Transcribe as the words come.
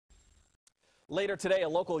Later today, a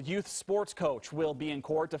local youth sports coach will be in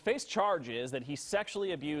court to face charges that he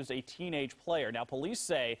sexually abused a teenage player. Now, police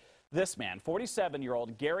say this man,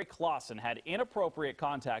 47-year-old Gary Clausen, had inappropriate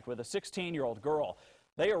contact with a 16-year-old girl.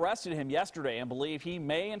 They arrested him yesterday and believe he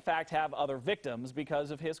may, in fact, have other victims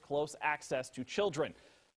because of his close access to children.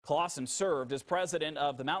 Clausen served as president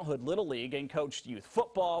of the Mount Hood Little League and coached youth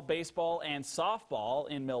football, baseball, and softball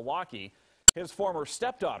in Milwaukee. His former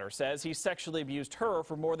stepdaughter says he sexually abused her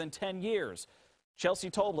for more than 10 years.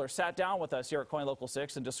 Chelsea Tobler sat down with us here at KOIN Local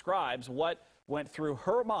 6 and describes what went through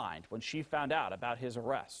her mind when she found out about his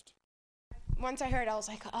arrest. Once I heard, I was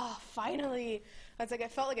like, oh, finally. I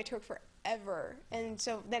felt like it took forever. And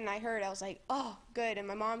so then I heard, I was like, oh, good. And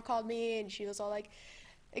my mom called me and she was all like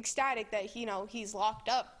ecstatic that, he's locked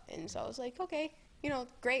up. And so I was like, okay,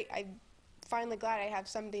 great. I'm finally glad I have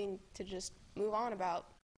something to just move on about.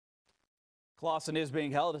 Clausen is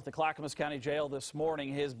being held at the Clackamas County Jail this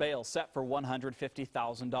morning. His bail set for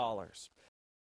 $150,000.